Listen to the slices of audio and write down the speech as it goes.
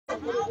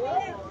We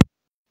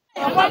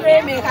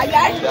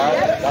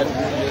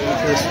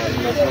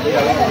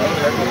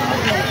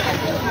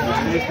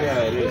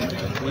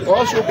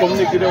also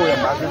communicated with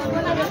the market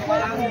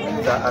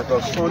that at a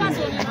Sunday,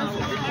 the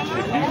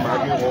big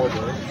market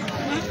order.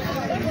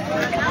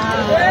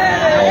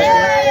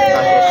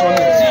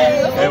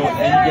 And you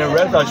can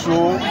rest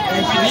assured,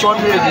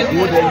 Sunday if you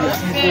go there, you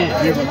see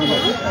people big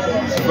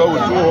because we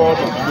do all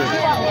the place.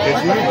 It's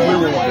really good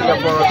when you get a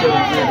product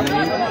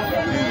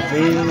they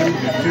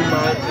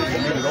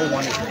don't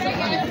want it.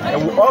 And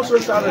we also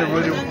started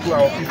radio to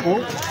our people.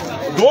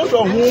 Those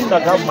of whom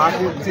that have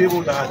market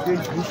table that are still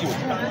useful,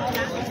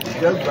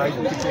 just buy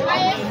the ticket.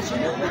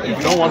 If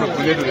you don't want to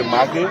play to the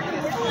market,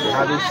 you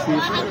have it safe.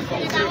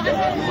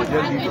 You must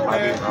just leave the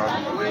market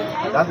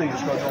around. That's the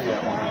instruction we are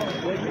on.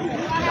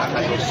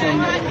 Like your son,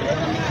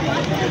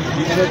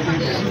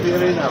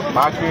 there is a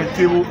market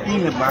table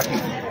in the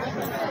market.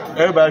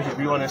 Everybody should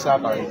be on the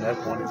side by the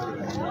next one.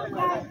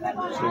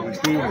 So we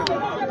stay with it.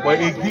 But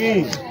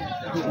again,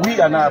 we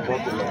are not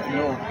above the law, you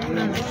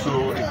know. So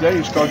if there is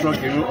instruction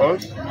given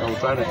us, and we're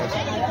trying to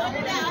execute.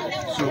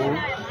 So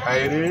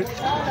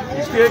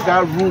we still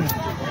got room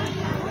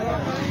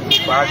to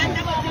bargain.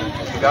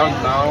 Down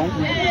now,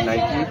 the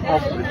 19th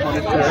of the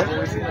 23rd,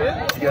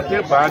 you can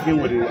still bargain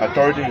with the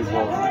authority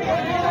involved.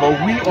 But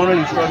we honor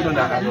the instruction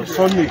that on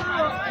Sunday,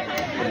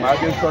 the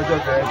market structure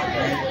there should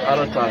be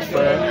either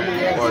transfer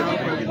or it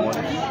should be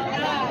demolished.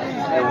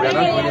 And we are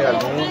not doing it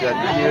alone, we are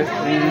doing it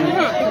in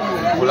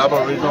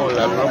collaboration with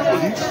the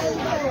police,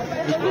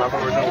 in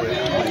collaboration with the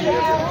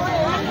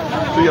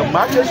So your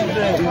market should be in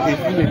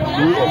the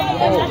view of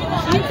all.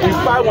 In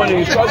fact, when the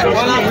instruction is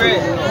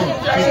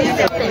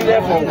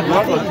there for 1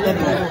 or 2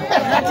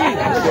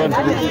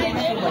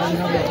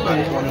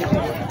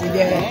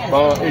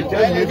 but it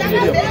just may be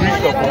a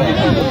breach of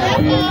community.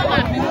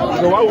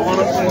 So what we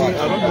understand, I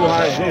don't know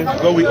how it is,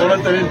 but we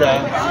understand that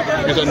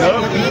there's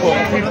another group of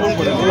people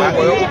for the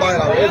market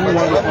who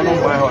want to honor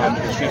my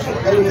administration.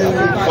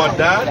 For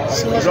that,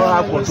 you don't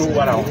have control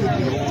over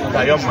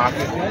that your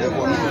market.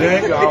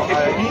 Then in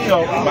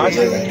your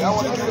market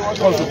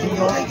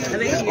constitution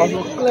is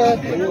also clear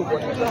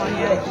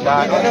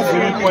that at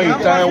any point in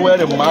time where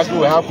the market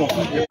will have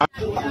confusion,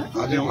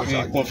 the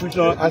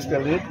confusion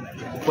escalates.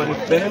 For the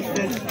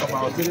benefit of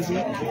our citizens,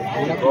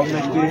 the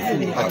government takes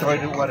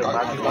authority over the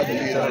market of the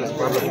insurance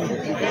problem.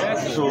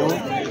 So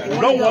we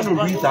don't want to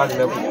reach that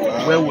level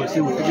where we say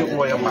we take it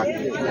over your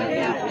market.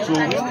 So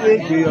we stay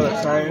here all the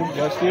time,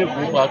 just stay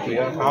go back to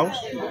your house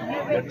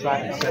and try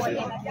and set it.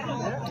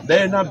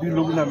 They not be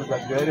looking at me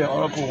like the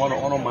other people want to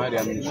honor my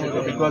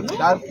administration because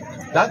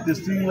that's the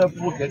signal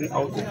people getting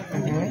out there.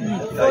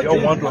 That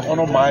you want to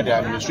honor my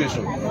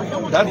administration.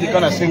 That's the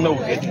kind of signal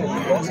we get.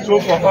 So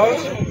for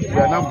us, we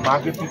are not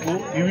market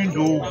people, even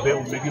though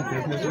we're making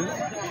businesses,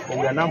 but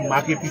we are not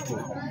market people.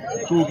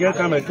 So we can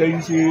come and tell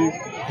you, say,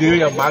 do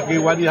your market,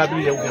 what do you have to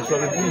do? We can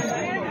solve it.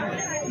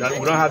 That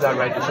we don't have that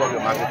right to solve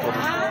your market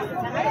problem.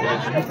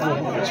 It's people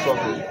who can solve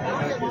it.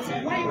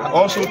 I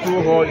also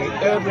told her in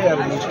every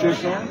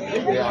administration,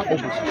 they are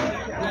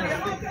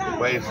opposite.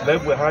 But it's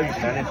left with how you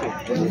manage it.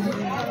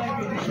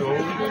 So,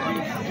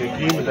 the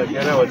game is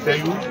again, I will tell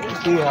you, you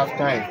still have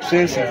time.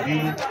 Since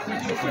we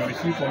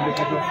receive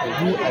communication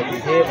from you at the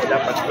head of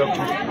that particular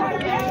group,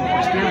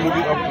 we're still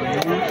looking up to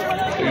you.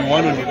 If you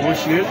want to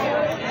negotiate,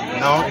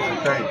 now is the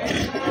time.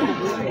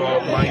 But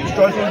my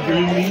instruction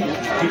giving me is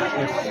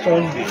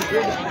Sunday.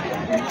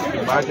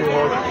 The market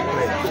hall is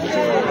clear.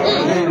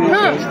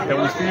 And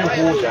we still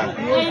hold that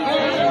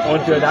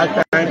until that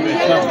time is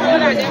come.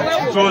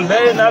 So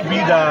let it not be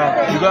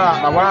that, because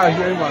I want to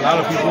hear from a lot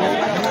of people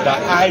that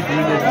I do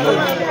not know.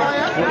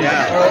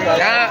 Yeah.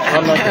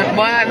 I'm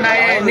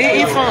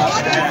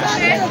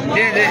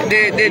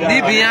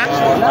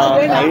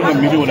in the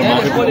middle of the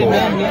market. So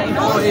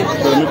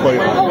let me call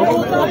you.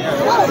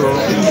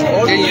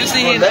 So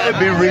let it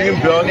be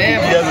ringing bells here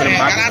in the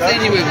market.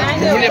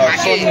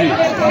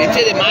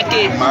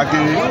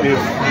 Market, if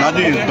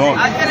nothing is done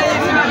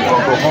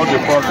to hold the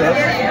process,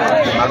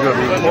 I will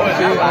be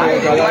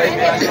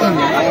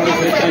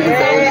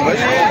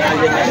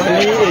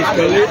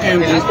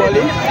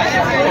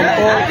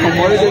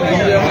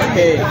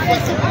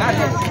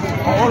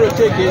I want to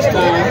take this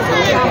time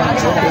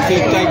to say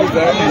thank you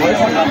very much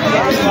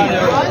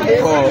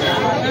for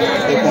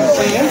the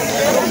concern.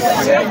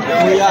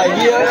 We are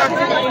here.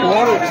 We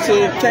want to say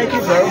thank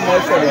you very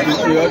much for the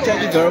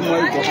thank you very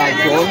much for our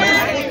government,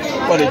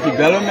 for the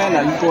development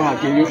that people have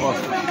given us.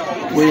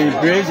 We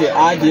embrace the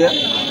idea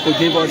to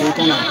give us this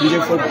kind of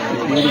beautiful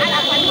community.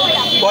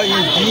 But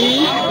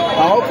indeed,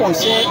 our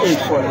concern is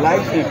for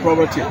life and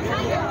property.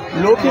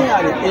 Looking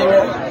at the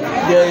area,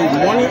 there is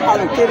money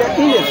allocated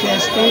in the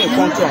fence, in the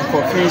contract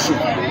for fencing.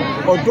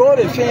 Although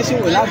the fencing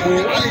will not go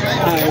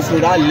to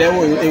that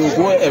level, it will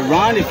go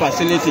around the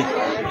facility.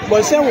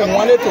 But since we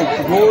wanted to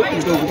go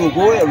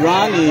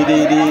around the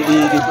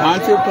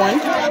boundary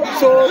point,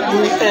 so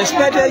we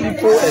expected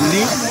people at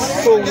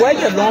least to work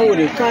along with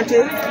the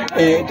country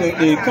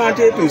the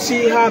country to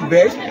see how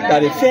best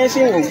that the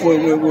fencing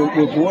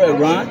will go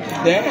around.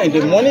 Then and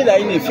the money that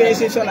in the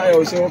fencing, so I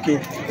will say, okay,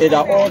 it's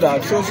all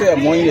that social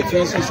money in the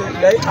fencing.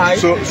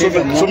 So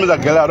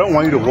Mr. Gele, I don't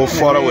want you to go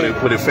further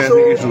with the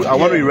fencing issue. I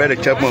want to read a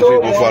checkpoint before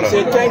you go further.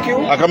 Say thank you.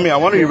 I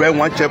want to read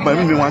one checkpoint,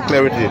 maybe one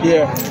clarity.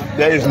 Yeah.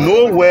 There is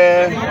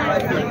nowhere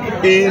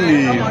in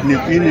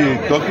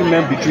the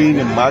document between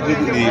the market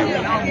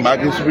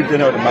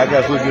superintendent or the market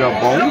association of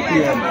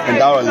Gbarnga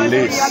and our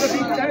list.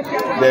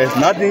 There is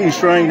nothing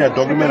ensuring that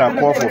document are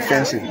called for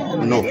fencing.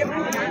 No,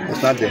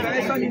 it's not there.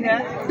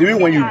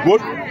 Even when you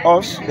wrote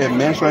us and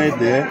mention it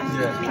there,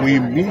 we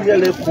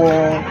immediately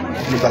call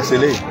Mr.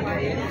 Sirleaf,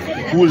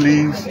 who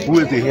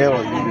is the head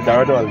or the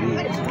director of the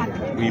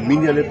league. We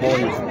immediately call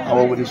him.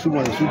 When the suit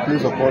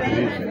place a call to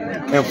him.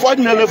 And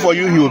fortunately for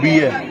you, he will be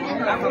here.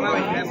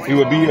 He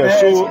will be here.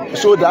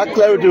 So that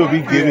clarity will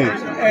be given.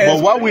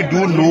 But what we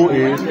do know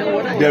is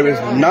there is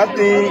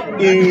nothing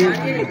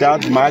in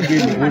that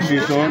market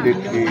negotiation,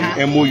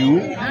 the MOU,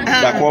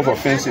 that call for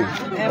fencing.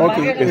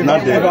 Okay, it's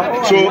not there.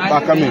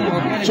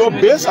 So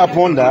based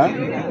upon that,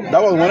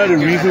 that was one of the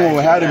reasons when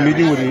we had a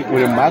meeting with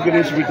the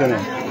marketing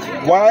superintendent.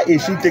 Why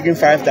is she taking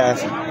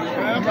 5,000?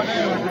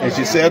 And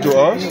she said to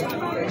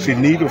us, she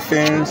needs to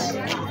fence,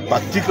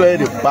 particularly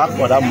the back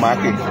of that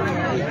market.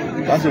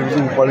 That's the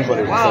reason we're calling for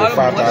the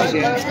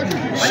 5,000,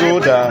 so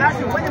that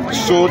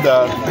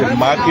the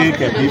market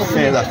can be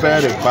fenced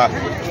at the back.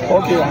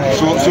 Okay.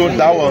 So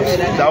that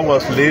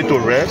was laid to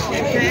rest.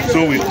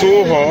 So we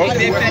told her,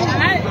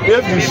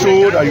 if you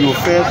show that you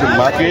fence the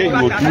market, you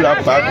will do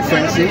that back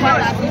fencing,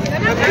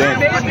 then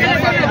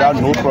that's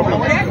no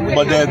problem.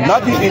 But there's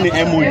nothing in the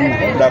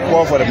MOU that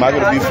calls for the market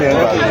to be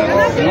fenced.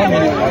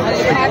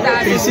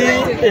 You see,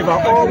 if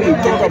all we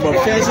talk about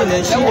fencing,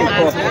 then she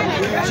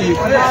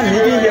not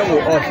meeting here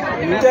with us,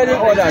 telling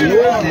us that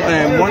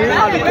no money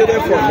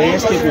allocated for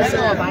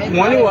landscaping,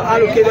 money was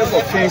allocated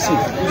for fencing.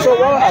 So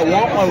what we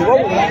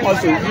want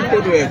us to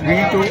people to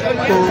agree to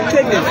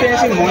take the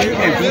fencing money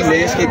and do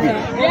landscaping.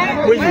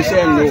 When you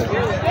say no,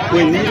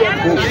 we needed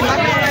both.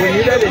 We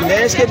needed the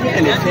landscaping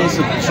and the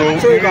fencing. So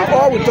if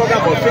all we talk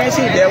about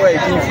fencing, there were a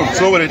difference.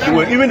 So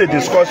even the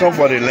discussion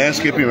for the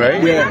landscaping,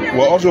 right? Yeah.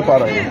 We're also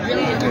part of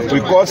it. We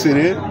call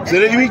Sirleaf,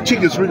 even check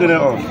the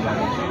superintendent off.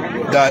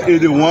 That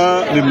if they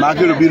want the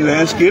market to be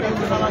landscaped,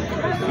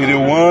 if they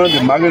want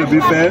the market to be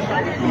fenced,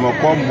 we must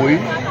call Moy.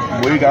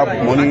 Moy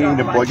got money in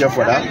the budget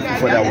for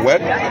that work,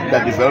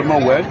 that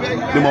development work.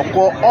 They must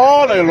call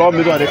all the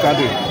lawmakers of the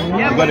country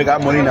because they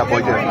got money in the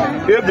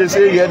budget. If they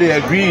say they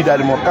agree that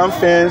they must come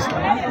fence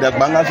the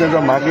Gbarnga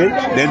Central Market,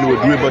 then they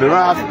will do it, but they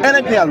don't have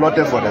anything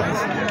allotted for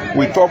that.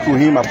 We talked to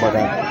him about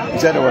that. He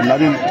said there was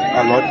nothing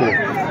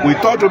allotted. We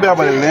talked to him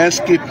about the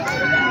landscape,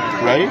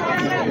 right?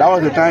 That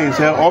was the time he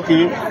said,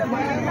 okay,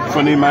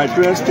 from the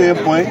humanitarian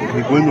standpoint,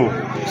 we're going to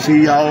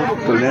see how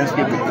the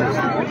landscape is.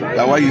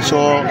 That's why you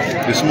saw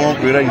the small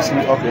crater you see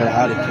up there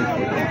how they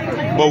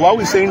keep. But what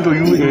we're saying to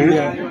you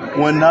is,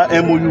 when that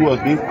MOU was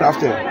being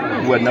crafted,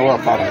 we were never a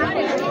part of it.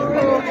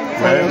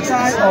 Right?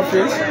 From the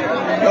office,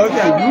 you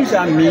can use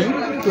that mean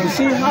to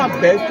see how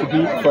best to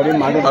be for the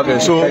market. Okay,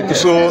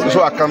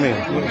 so I come in.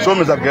 So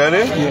Mr.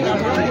 Gele,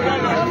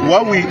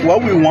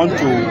 what we want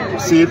to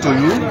say to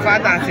you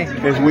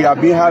is we have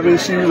been having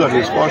series of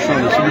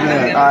discussions with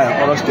and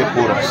other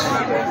stakeholders,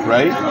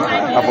 right,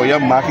 about your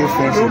market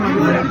fencing.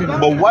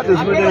 But what the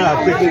Sweden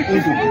has taken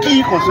into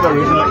key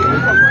consideration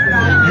is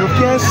you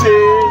can't say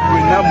we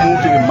now move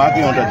to the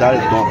market until that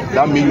is done.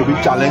 That means you'll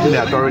be challenging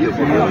the authority.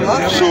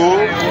 So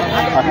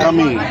I come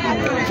in.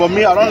 For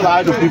me, I don't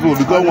lie to people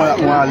because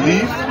when I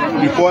leave,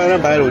 before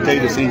anybody will tell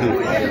you the same thing.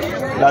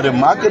 That the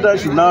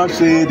marketers should now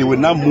say they will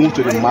not move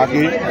to the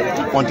market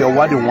until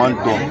what they want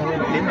done.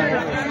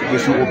 They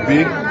should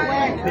obey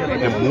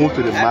and move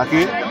to the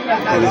market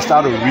and they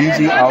start to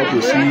reason out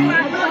to see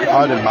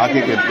how the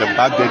market can, the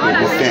back there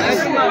can go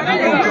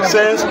fenced.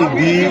 Since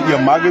indeed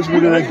your markets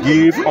wouldn't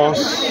give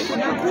us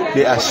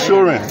the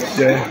assurance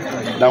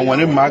that when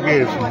the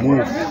market is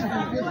moved,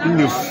 in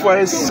the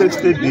first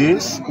 60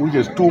 days, which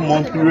is 2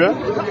 month period,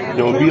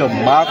 there will be a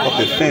mark of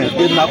the fence.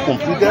 If not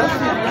completed,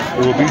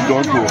 it will be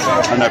done to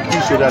an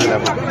appreciated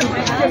level.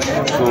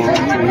 So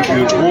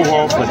we go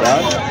off for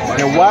that.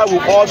 And while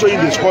we're also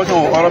in discussion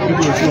with other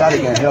people to see how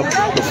they can help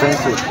the fence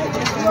it.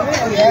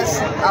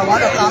 Yes, I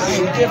want to come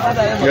in.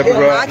 Yeah,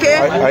 bro.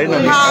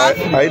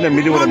 I in a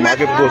meeting with the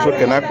market people, so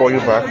can I call you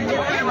back?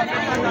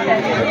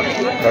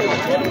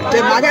 The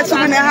market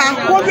superintendent has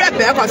 100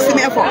 bags of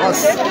cement for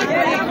us.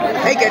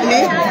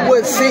 Again,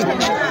 we'll see.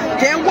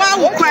 Then while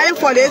we're crying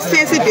for this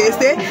fancy base,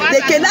 they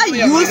cannot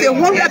use the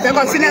 100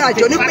 bags of cement that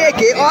Johnny Bay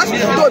gave us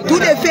to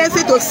do the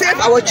fancy to save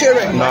our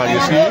children. Now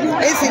you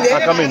see,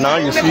 I come in now,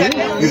 you see,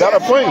 you got a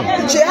point.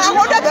 She has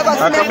 100 bags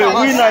of cement. I come in,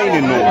 we not in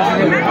the know.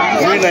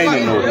 We not in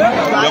the know.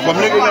 Your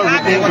communication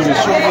routine to the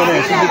superintendent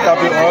and city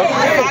capital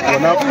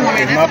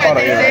is not part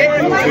of it.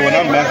 They were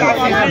not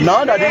mentioned.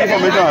 Now that the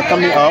information are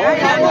coming out,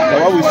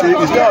 what we say,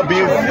 instead of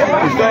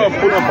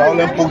putting a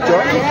violent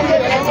picture,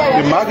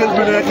 the market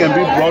building can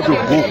be brought to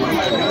book.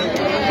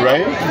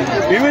 right?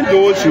 Even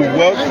though she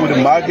works with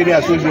the marketing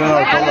association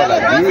of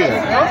Liberia,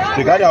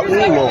 they got their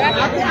own law.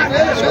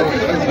 So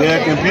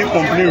there can be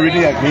complaint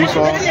reading against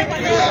her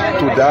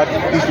to that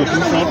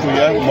institution, to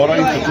your mother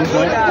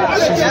institution,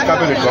 since the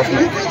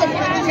government.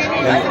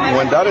 And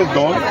when that is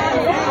done,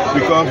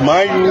 because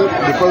mind you,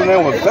 the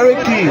president was very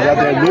keen that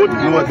there's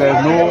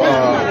no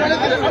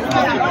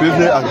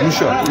business as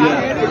usual.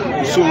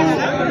 So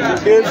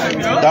if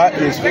that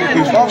is,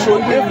 it's also,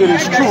 if it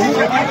is true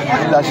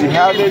that she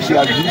has it, she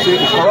has used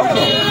it, it's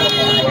corruption.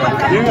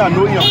 Even I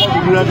know in your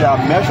constitution there are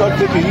measures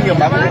taken in your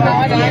market,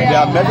 there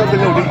are measures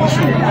taken on the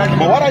issue.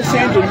 But what I'm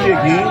saying to you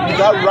again, you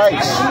got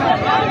rights,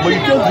 but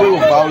you can't go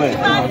with violence.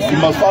 You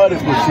must follow the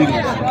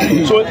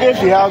proceedings. So if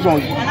she has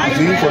some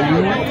thing for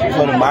you,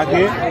 for the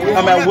market,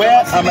 I'm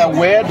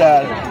aware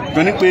that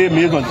when you pay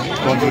made on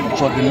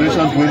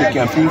continuation during the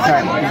campaign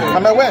time,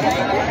 I'm aware.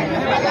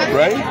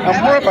 Right?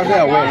 I'm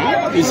 100%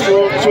 aware.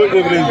 So if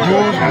it is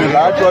used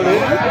unilaterally,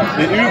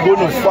 then you go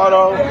to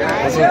further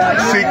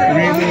seek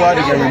reason why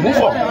they can remove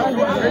her.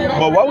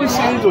 But what we're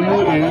saying to you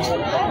is,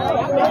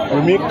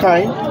 remain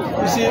kind.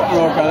 You see, do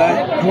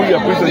your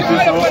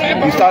presentation.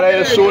 You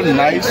started so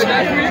nice.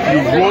 You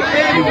wrote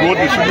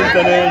the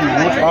superintendent, you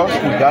wrote us,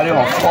 you got it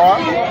on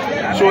file.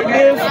 So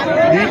if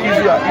the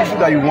issue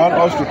that you want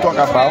us to talk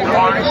about,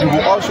 you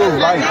will also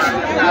write.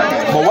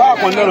 But what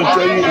I wanted to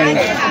tell you is,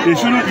 you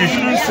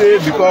shouldn't say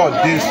because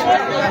this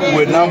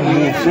will not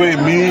move. So it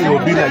means it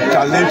will be like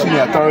challenging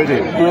the authority.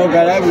 No,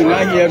 God, we're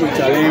not here to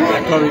challenge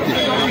authority.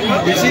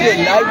 You see, the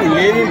night we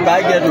living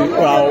back at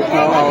our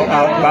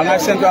Gbarnga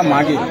Central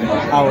Market,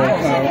 our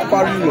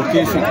quarry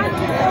location,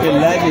 the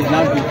light is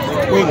not good.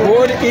 We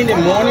go in the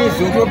morning,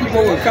 so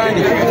people will kind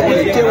of put on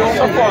the table,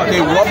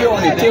 they rub it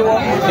on the table,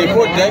 they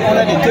put that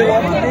on the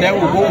table, then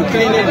we go and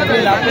clean it,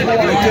 clean up, put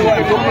it on the table,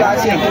 and go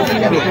plastic and go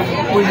clean it.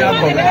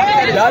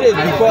 That is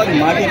because the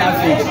market has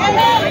fixed.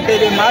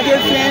 If the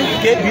market thing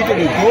get people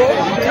to go,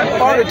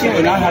 all the things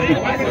will not happen.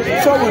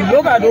 So we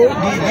look at those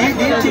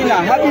things that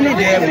are happening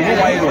there, we know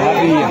why it will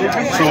happen here.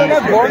 So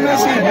the government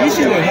says we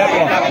should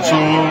help us.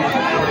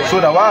 So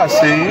that's why I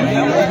say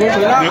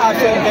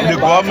the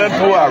government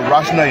people are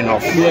rational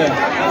enough. Yeah.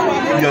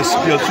 Your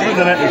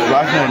superintendent is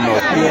rational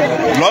enough.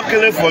 Yeah.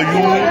 Luckily for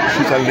you,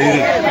 she's a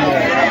lady.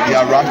 Yeah. They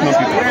are rational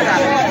people.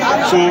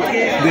 So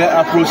there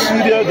are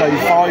procedures that you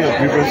follow your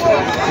grievances,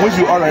 which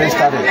you already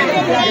started.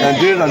 And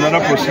there is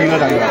another procedure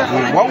that you are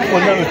doing. What we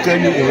want to tell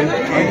you is,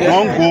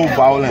 don't go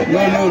violent.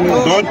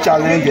 No. Don't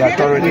challenge the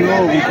authority.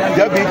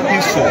 Just be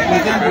peaceful.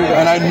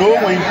 And I know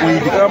when you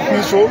become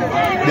peaceful,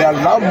 there are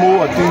a lot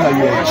more things that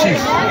you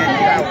achieve.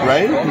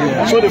 Right?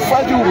 Yeah. So the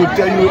first thing we will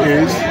tell you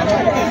is,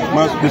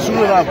 the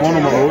sooner that I'm going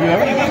to Monrovia,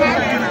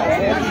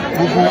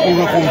 we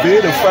will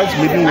convey the first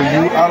meeting with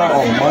you either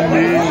on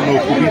Monday, it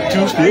could be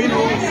Tuesday.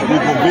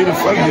 We'll convey the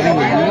first meeting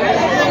with you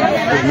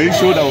to make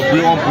sure that we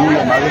bring on board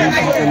your marketing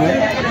system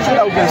so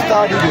that we can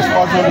start this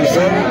discussion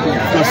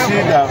to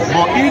see that.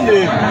 But in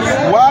the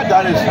while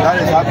that is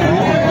happening,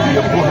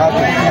 you both have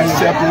to be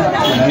separate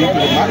to meet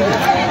the market.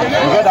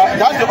 Because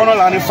that's the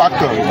underlying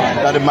factor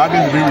that the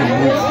market is being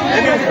removed.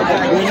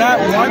 We're not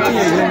wanting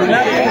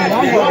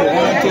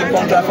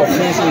contract for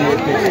fencing.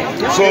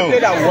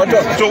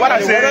 So what I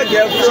say to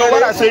you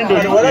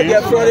is,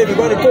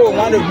 because the people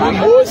want to do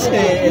most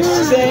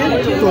same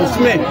to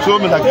smell. So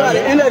at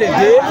the end of the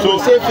day, so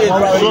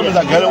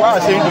Mr. Kelly, what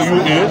I'm saying to you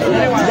is,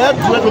 let's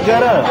do it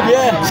together.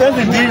 Yeah. Since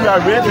the deal are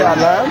ready to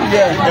alarm,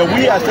 and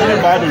we are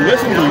standing by to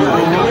listen to you.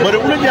 But the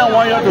only thing I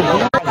want you to do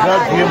is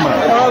just give me.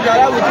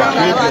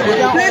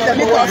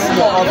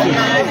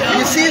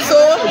 You see, so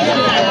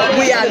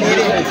we are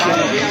leading.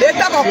 They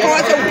talk of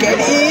course we get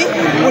in.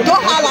 We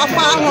don't have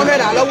 $500. We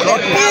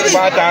appeal it.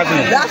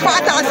 That's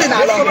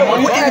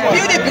 $5,000. We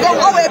appeal it because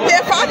when we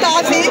pay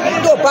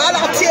 $5,000 to buy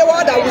that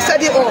table that we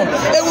set it on,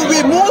 and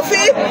we remove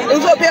it, we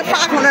will pay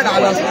 $500.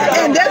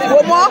 And this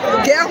woman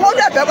get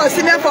 $100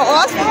 cement for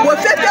us with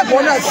 50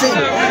 bonus seed.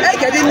 Hey,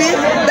 getting me?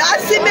 That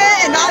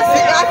cement and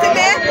that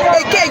cement,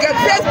 it can't get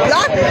face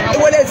black.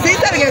 When they see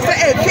that, they can say,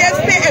 hey, face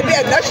pay and be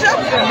a national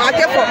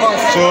market for us.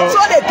 So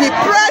they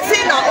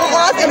depressing on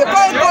us, and the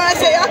people go and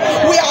say,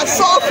 we are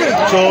suffering.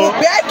 We're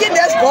begging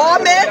this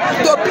government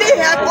to please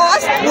help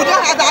us. We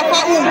don't have that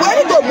power. We're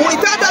ready to move.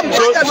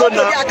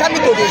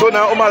 So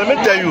now, Omar, let me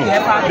tell you,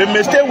 the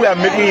mistake we are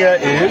making here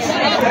is,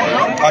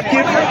 I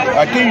keep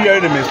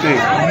hearing the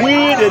mistake.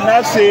 We did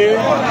not say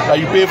that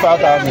you pay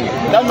 5,000.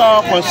 That's not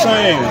our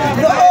concern.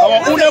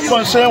 Our only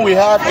concern we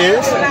have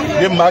is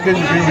the market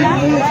is being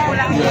removed.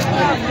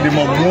 They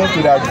must move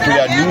to their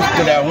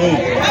home.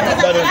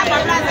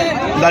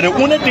 That's the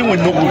only thing we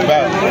know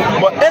about.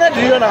 But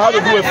anything you know how to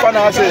do with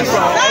finances,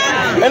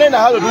 anything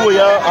how to do with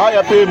how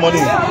you pay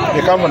money,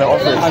 they come from the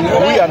office.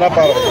 We are not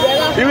part of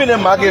it. Even the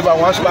market, if I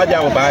want to buy, I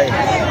will buy.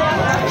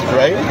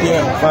 Right?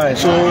 Yeah. Fine.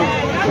 So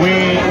we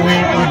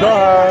don't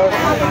have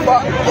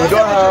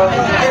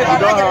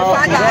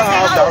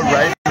that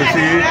right to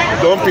say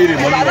don't pay the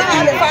money.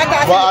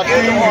 But I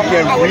think you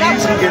can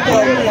reason it to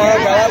them.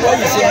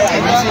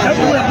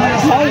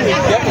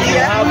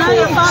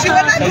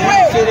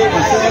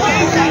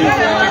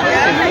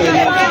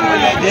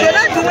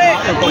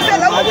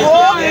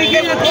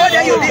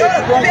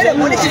 pay the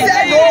money. She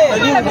said no.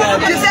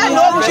 She said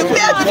no, we should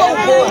pay before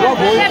we go.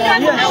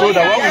 So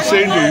that what we're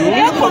saying to you,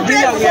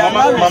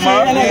 Mama,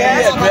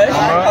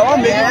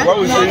 what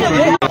we're saying to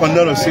you, I'm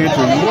going to say to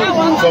you,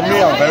 for me,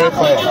 I'm very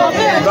fair.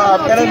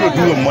 Now, I've anything to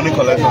do with money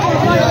collection.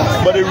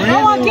 But the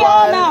reason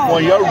why,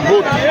 when you're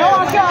broke,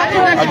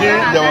 again,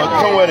 there was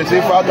somewhere they say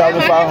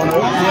 5,500,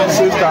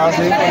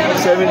 6,000,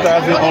 7,000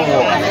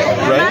 onward,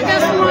 right?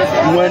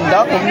 When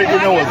that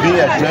communication was being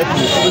addressed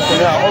to the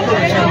people, I also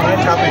received my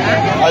copy.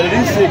 I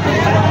didn't say,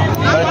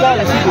 by the time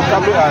I received the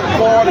copy, I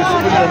called the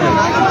superintendent,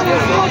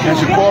 and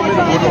she called me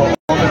to go to her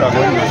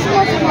office.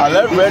 I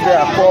left right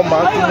there, I called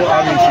my people,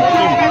 and she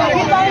came.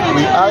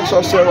 We asked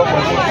her several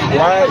questions.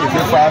 Why is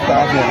it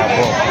 5,000 and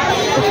above?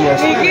 And she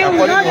explained,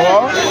 according to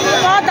her,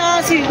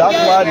 that's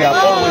why they are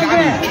always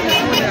free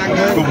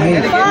to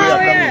move where they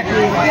are coming.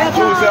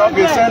 So we said,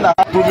 okay, send that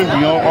proving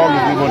beyond all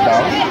the people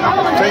down.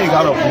 Then you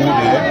got to go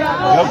there,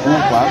 you go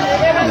back,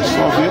 you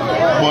solve it.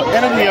 But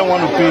anything you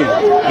want to pay,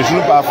 you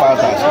shouldn't pay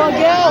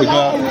 5,000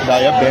 because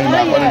that you're paying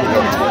that according to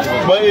them.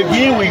 But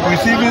again, we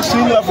receiving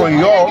similar from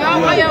you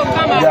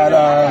that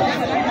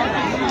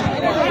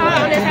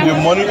the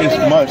money is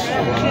much.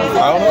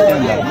 I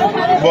understand that.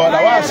 But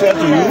what I said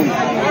to you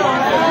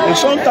is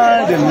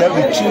sometimes they left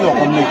the chain of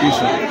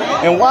communication.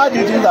 And why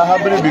these things are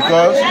happening?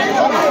 Because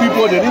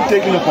people, they didn't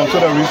take into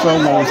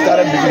consideration when we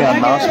started making an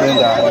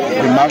announcement that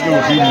the market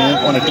will be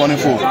moved on the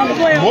 24th.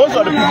 Most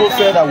of the people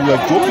felt that we were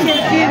joking.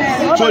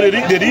 So they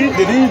didn't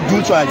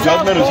do some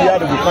adjustment to see how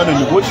they will kind of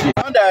negotiate.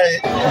 Now that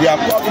they are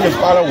talking the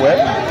father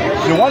well,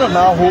 they want to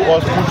now hold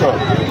us put up.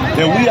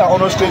 And we are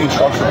on a straight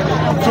instruction.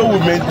 So we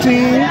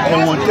maintain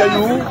and we'll tell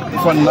you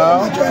from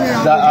now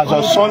that as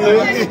of Sunday,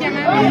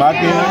 the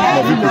market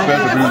will be prepared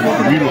to be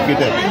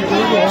relocated.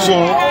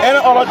 So any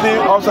other thing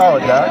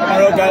outside of that,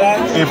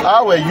 if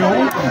I were you,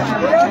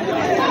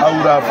 I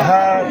would have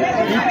had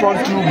a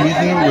impromptu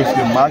meeting with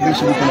the market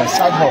superintendent at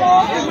side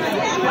hall.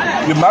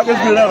 The market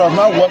superintendent does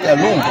not work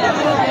alone.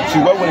 She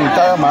works with the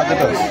entire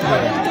marketers.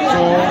 So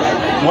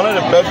one of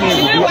the best things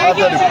to do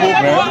after the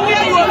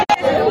program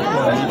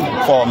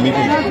for a meeting.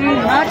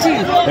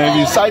 And if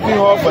you're citing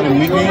her for the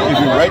meeting, if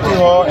you're writing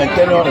her and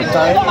telling her the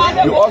time,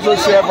 you also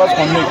serve us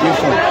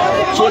communication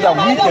so that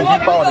we can be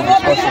part of the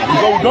discussion.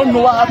 Because we don't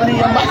know what happened in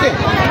your market.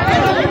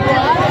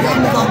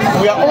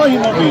 We are all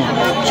human beings.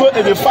 So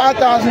if the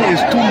 5,000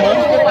 is too much,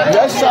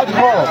 let's cite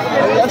her.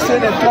 Let's say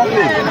and talk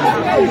it.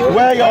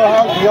 Where your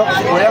house,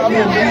 where I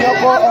mean,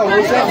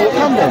 we'll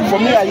come there. For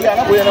me, I'm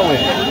not going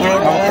anywhere.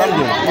 I'll come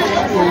there.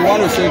 We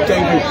want to say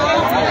thank you.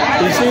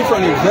 You see,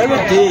 from the very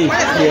day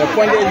they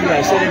appointed you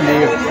as city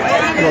mayor,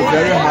 you are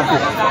very happy.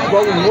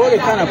 But we know the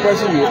kind of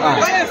person you are.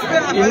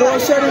 You know,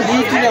 certain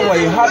things that when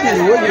you're happy,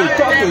 the way you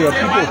talk to your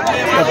people,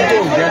 the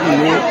people will get to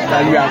know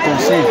that you are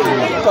concerned.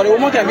 So the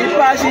woman can be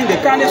passing the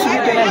kind of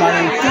superintendent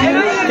man,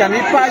 can be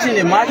passing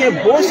the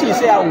market, bossy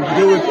say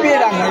they will pay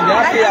that money, they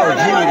don't pay our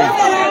Jimmy.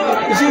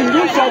 You see,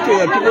 you talk to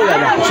your people like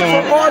that. So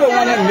all the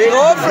one that make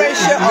no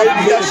friendship of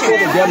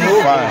leadership.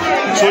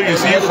 So you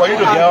see, for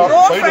you to get on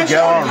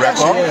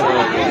record,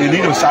 you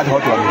need to start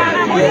hot to a meeting.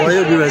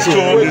 So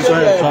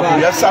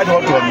just start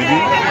hot to a meeting,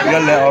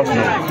 just let us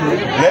know.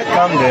 Let's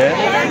come there,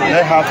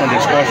 let's have some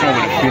discussion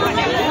with the people.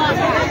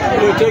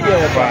 We'll take your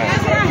advice.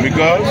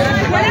 Because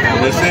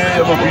they say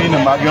you're going to be in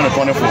the market on the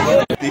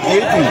 24th. The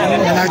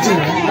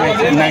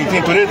 18th,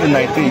 19th, today is the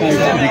 19th.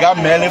 You got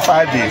merely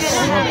 5 days,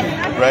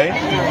 right?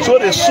 So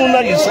the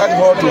sooner you start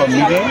her to a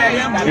meeting,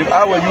 if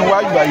I were you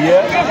while you are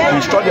here,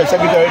 instruct your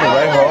secretary to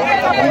write her,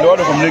 and do all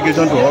the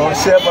communication to her,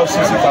 serve us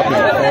 60 copy,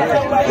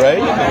 right?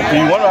 If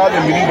you want to have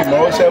a meeting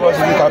tomorrow, serve us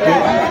 60 copy,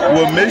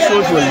 we'll make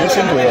sure she will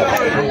listen to her.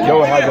 They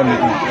will have a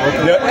meeting.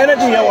 If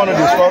anything you want to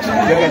discuss,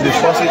 they can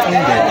discuss it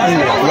in there,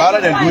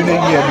 rather than doing it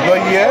here.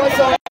 Because here,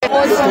 but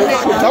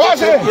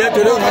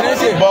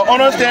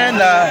understand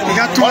that the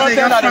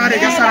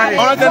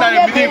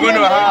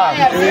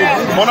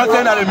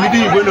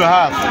meeting you're going to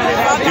have,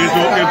 is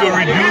to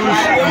reduce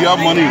your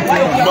money.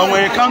 But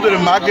when it comes to the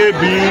market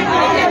being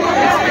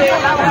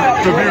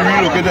to be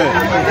relocated,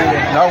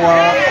 that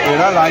one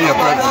is not lying your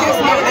presence.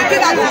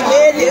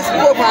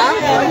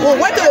 We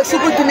went to the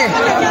superintendent.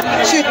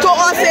 She told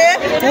us,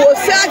 we'll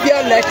serve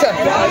your letter.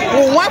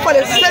 We want for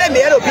the city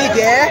mayor to be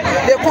there,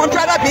 the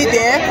contractor be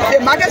there,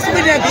 the market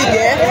superintendent be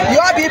there,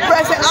 you'll be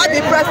present, I'll be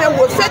present,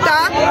 we'll sit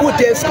down, we'll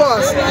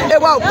discuss. And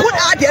we'll put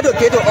out there to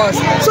get to us.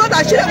 So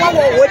that she will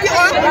wait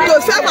on to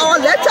serve our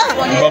letter.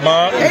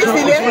 Mama,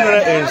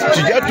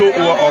 to get to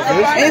our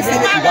office, you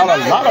got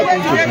a lot of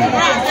things to do.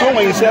 So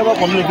when you serve a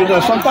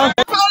communication, sometimes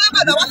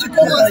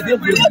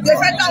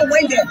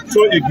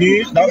so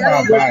again, that's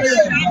my advice.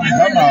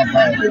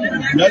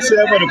 Let's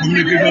serve for the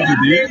communication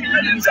today,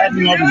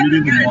 starting out the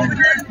meeting tomorrow.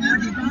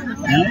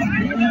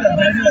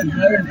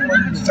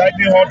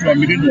 Starting out to a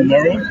meeting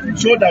tomorrow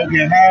so that we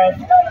can have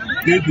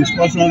this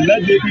discussion.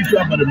 Let the issue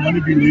about the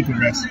money be laid to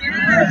rest.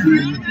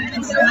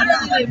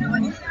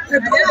 The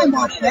problem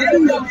of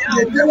having the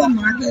paper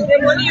market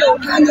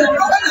and the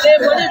problem is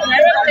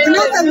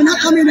that we're not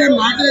coming in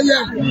market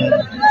yet.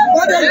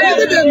 But the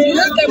people that we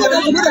let go,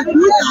 that's what the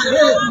group are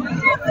here.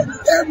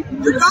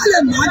 the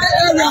valley market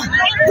area,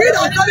 we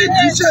are selling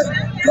dishes,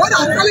 what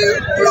are selling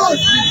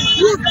clothes.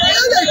 You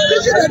tell the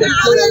kitchen that they're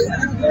selling,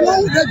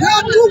 well, they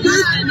have 2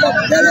 weeks of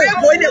selling.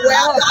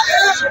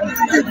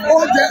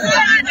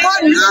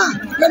 But now,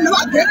 they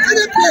never get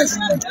any place.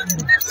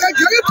 They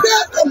get a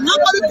place to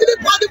nobody to the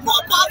party for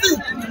party.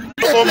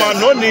 So man,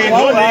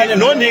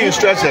 no need to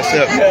stress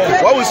yourself.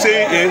 What we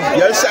say is,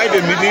 just side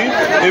the meeting.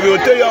 If it will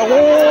take you a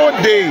whole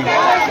day,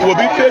 we'll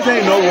be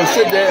patient, we'll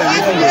sit there and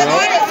listen to you.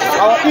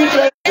 Our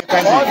interest,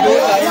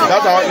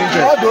 that's our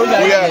interest.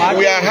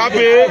 We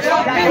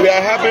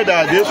are happy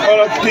that this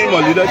other team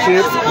of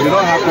leadership, we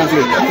don't have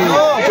conflict.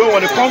 So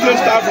when the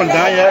conflict starts from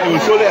down here, it will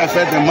surely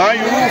affect the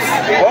man.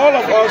 All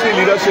of us in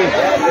leadership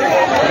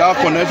have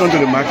connection to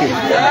the market.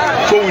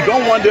 So we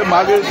don't want the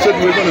market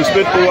situation to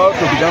split over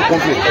to become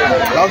conflict.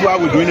 That's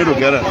why we're doing it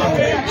together.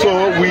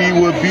 So we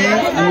will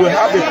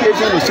have the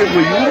patience to sit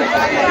with you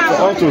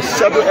for us to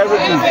settle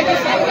everything.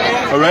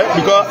 Alright?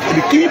 Because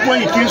the key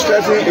point you keep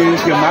stressing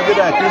is the market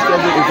that keeps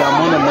stressing is the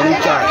amount of money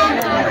charged.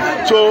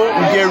 So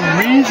we can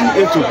reason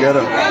it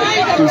together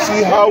to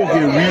see how we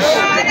can reach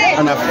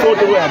an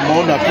affordable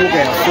amount that people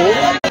can afford.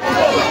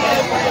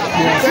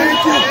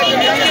 Thank you.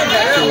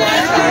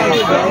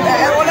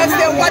 I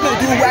understand what you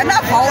do. We're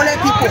not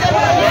violent people.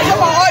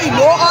 You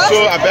know us.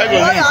 So I beg of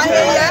you.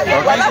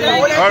 We're not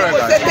violent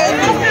people. Say thank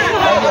you.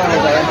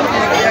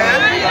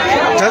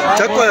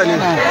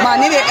 My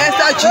name is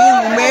Esther G.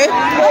 Ume,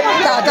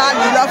 Tata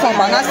Lila from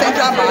Gbarnga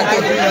Central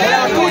Market.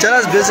 Tell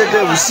us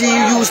basically, we see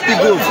you speak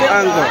with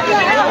anger.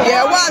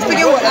 Yeah, we are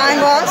speaking with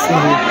anger.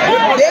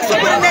 The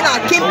superintendent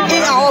that came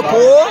in our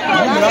bowl.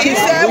 She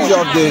said, which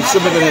of the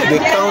superintendent, the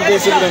county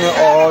superintendent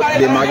or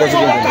the market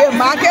superintendent? The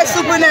market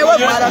superintendent was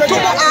by the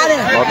Tubu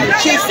Island.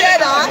 She said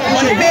that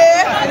she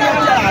paid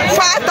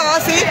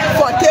 5,000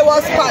 for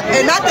Taylor's part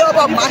and not the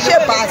other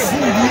market pass.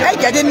 Are you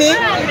getting me?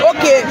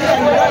 Okay.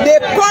 The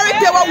quarry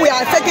table we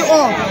are setting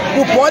on,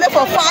 we bought it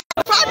for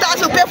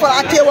 5,000 to pay for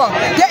that table.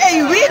 They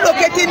ain't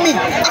relocating me.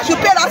 I should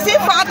pay that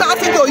same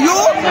 5,000 to you.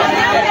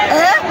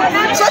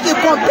 So they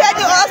compared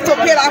us to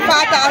pay that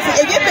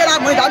 5,000. If you pay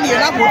that money, that means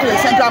you're not going to the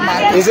central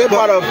market. Is it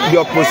part of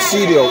your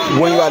procedure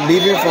when you are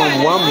leaving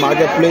from one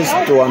marketplace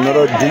to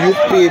another? Do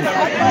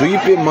you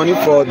pay money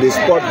for the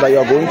spot that you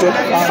are going to?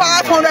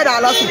 $500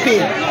 to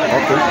pay.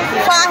 Okay.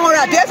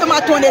 500. There's my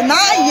 29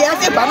 years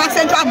in Gbarnga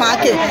Central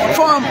Market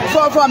from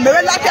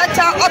Maryland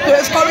town up to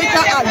the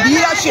Scorita and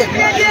leadership.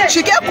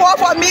 She can call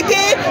for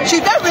meeting. She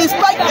doesn't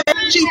respect.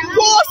 She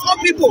calls on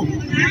people.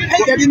 Are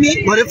you getting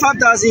me? But the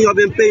 5,000 you have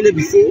been paying it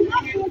before.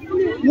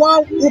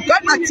 Well, we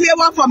got a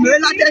table from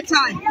Maryland that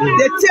time.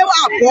 The table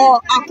I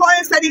bought, I bought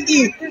it setting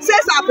in.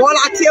 Since I bought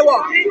a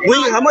table.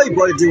 How much you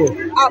bought the table?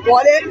 I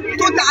bought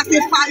it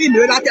 2005 in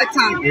Maryland that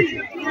time.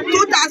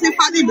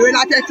 2005 in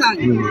Maryland that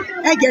time.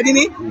 Are you getting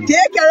me? They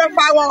carry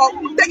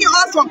taking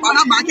us from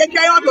Gbarnga Market,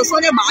 carry on to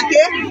Sunday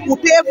Market, we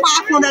pay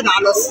 $500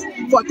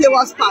 for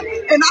table spot.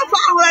 And that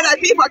 500 I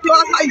pay for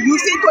table spot, you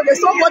see to the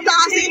same water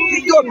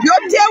to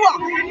build table.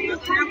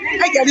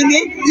 Are you getting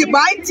me? You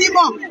buy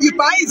timber, you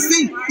buy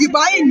zinc, you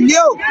buy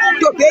nail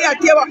to pay a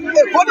table.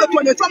 It go to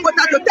 20 some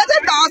water to $30,000.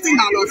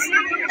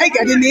 Are you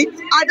getting me?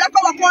 And that's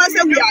how I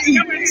say we are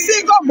in.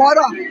 Single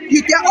mother,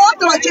 you get all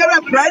the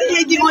children bread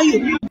hanging on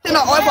you.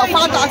 Oil for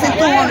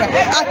 5,200.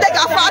 I take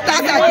a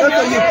 5,000 I give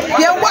to you.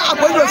 Then what I'm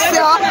going to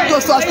sell to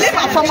sustain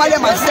my family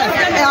myself.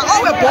 And I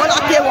always bought a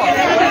table.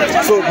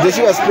 So did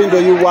she explain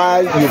to you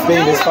why you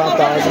paying this 5,000?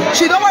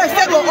 She don't want to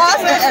say to us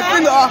and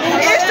explain to us.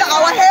 Each time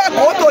our hair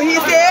go to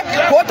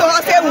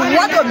her say we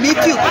want to meet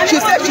you. She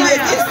said she is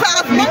in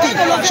staff meeting.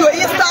 She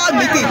is in staff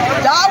meeting.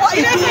 That one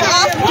is to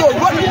us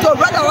to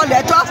write our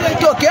letters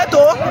to get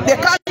to the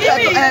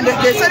country and the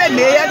Senate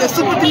mayor, the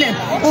superintendent.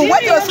 We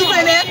went to the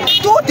superintendent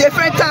 2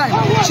 different times.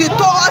 She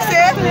told us,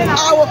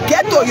 I will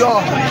get to you.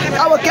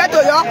 I will get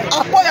to you.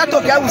 I'll put you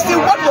together. We'll see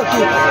what we'll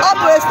do. Up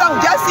to this time,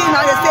 we just see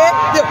now, they say,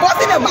 the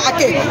person in the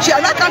market, she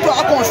has not come to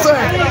our concern.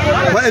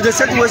 But if the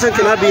situation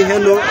cannot be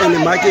handled and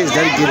the market is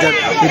dedicated,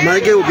 the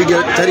market will be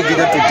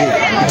dedicated today.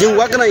 Then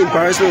what kind of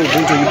embarrassment will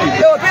bring to you people?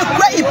 It will be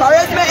great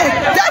embarrassment and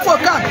death will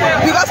come.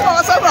 Because for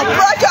us, we're a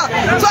project.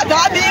 So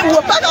that means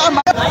we'll pack our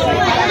market.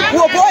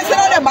 We'll go and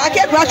sell on the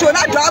market, but she will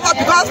not drive up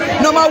because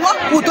number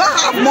 1, we don't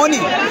have money.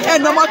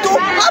 And number 2,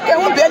 how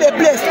can we build a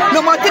place?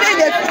 Number 3,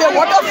 the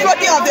water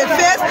floating on the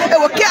face, it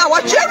will kill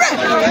our children.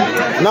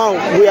 Now,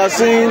 we are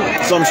seeing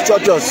some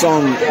structures,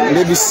 some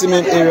maybe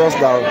cement areas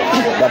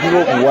that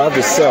people will have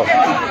to sell.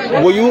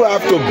 Will you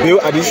have to build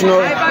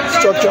additional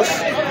structures?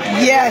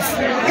 Yes.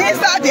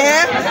 Inside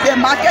there, the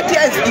market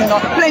here is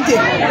plenty.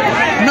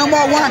 Number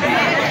 1,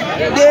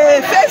 the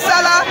face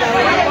seller,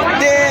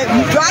 the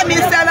dry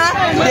meat seller,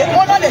 they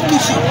owner the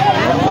kitchen.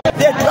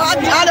 They dry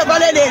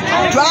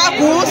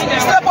goods,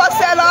 staple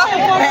seller,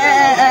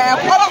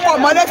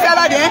 money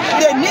seller there,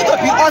 they need to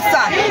be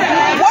outside.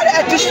 What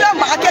the additional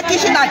market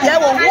kitchen are there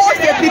will wash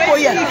the people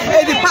here.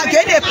 If you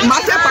get a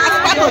massive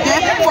passport to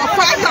them for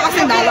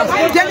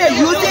 $5,000, then they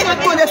use it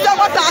to the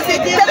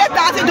 $7,000,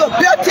 $30,000 to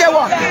build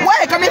table. Where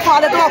are you coming from?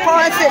 hard to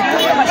currency.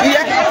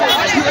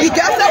 You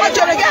get so much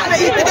of again,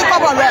 eat the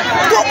cover rest,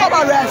 2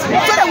 cover rest,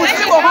 so that we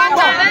see for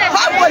hunger.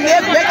 How will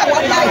they break our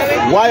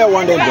life? Why you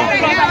want them done?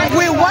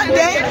 We want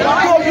them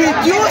to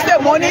reduce the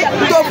money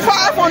to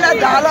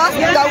 $500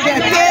 that we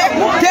can pay.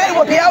 Then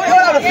we'll be able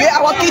to pay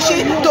our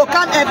kitchen to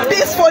come and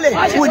peacefully.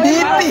 We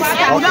need peace.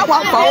 We don't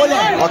want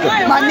violence. Okay.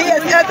 My name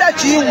is Elder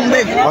G.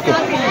 Okay.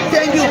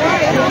 Thank you.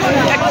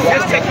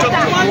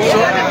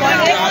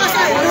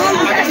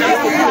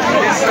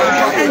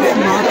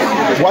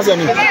 What's your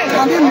name?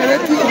 I mean,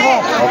 military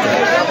hall.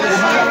 Okay.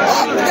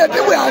 The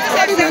thing we are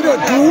telling them to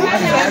do,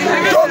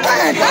 to go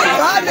and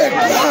buy the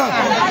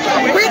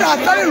we are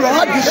selling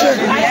raw dishes.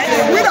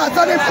 We are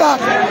selling fat.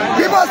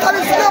 People are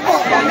selling snapper.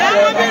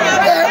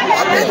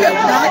 In the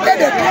market,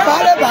 they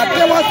buy it by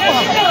 $1.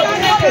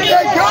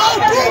 They go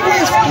 2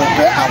 weeks to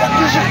pay our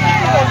kitchen.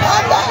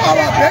 After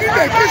our paying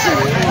the kitchen,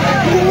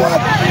 we will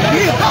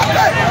be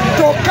happy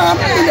to come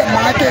in the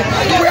market.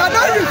 We are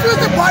not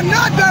refusing, but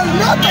not there's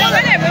nothing.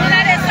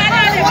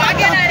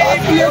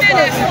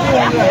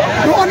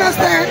 You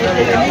understand?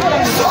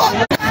 So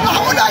I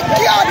would not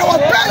care to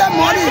pay the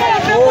money.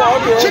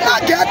 She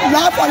not get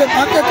love for the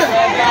market.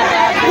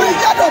 We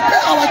get to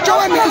pay our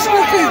children in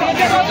school fee.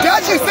 Then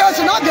she says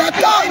she not get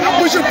time.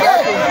 We should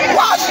pay.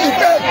 Why should she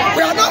pay?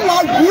 We are not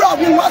one guru.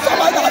 We want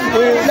somebody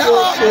that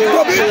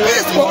will be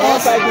peace for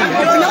us.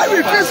 We not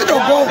refusing to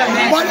go.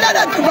 But let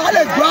us divide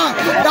the ground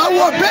that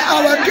will pay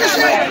our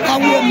kitchen and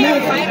will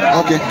move.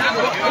 Okay.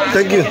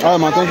 Thank you. All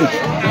right, man. Thank you.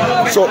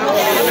 So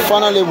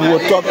finally, we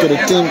will talk to the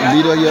team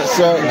leader here.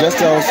 Sir, just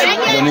tell us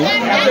your name.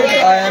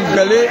 I am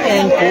Gale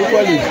in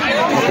Popoli.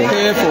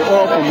 Okay. For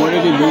all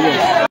community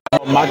leaders.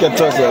 Market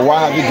trust.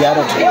 Why have you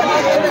gathered?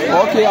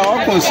 Okay,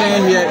 our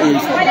concern here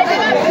is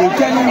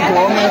returning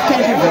government.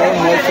 Thank you very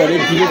much for the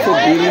beautiful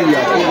building you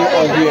are putting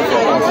out here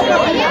for us.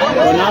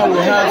 But now we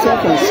have some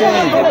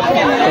concern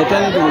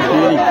pertaining to the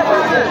building.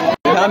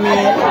 That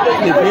means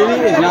the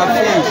building is not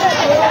finished.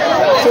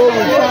 So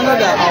we found out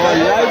that our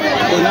life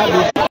will not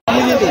be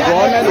using the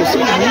government to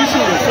see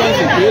using the fence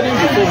the building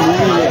before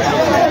moving here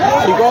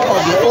because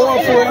of the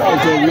overflow of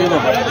the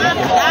river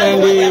and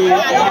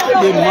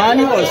the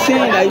money or sin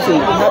that is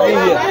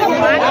happening here.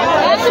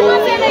 So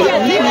the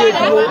EPA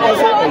people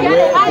also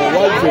aware of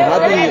what is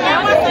happening here.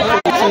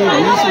 So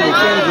using the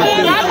fence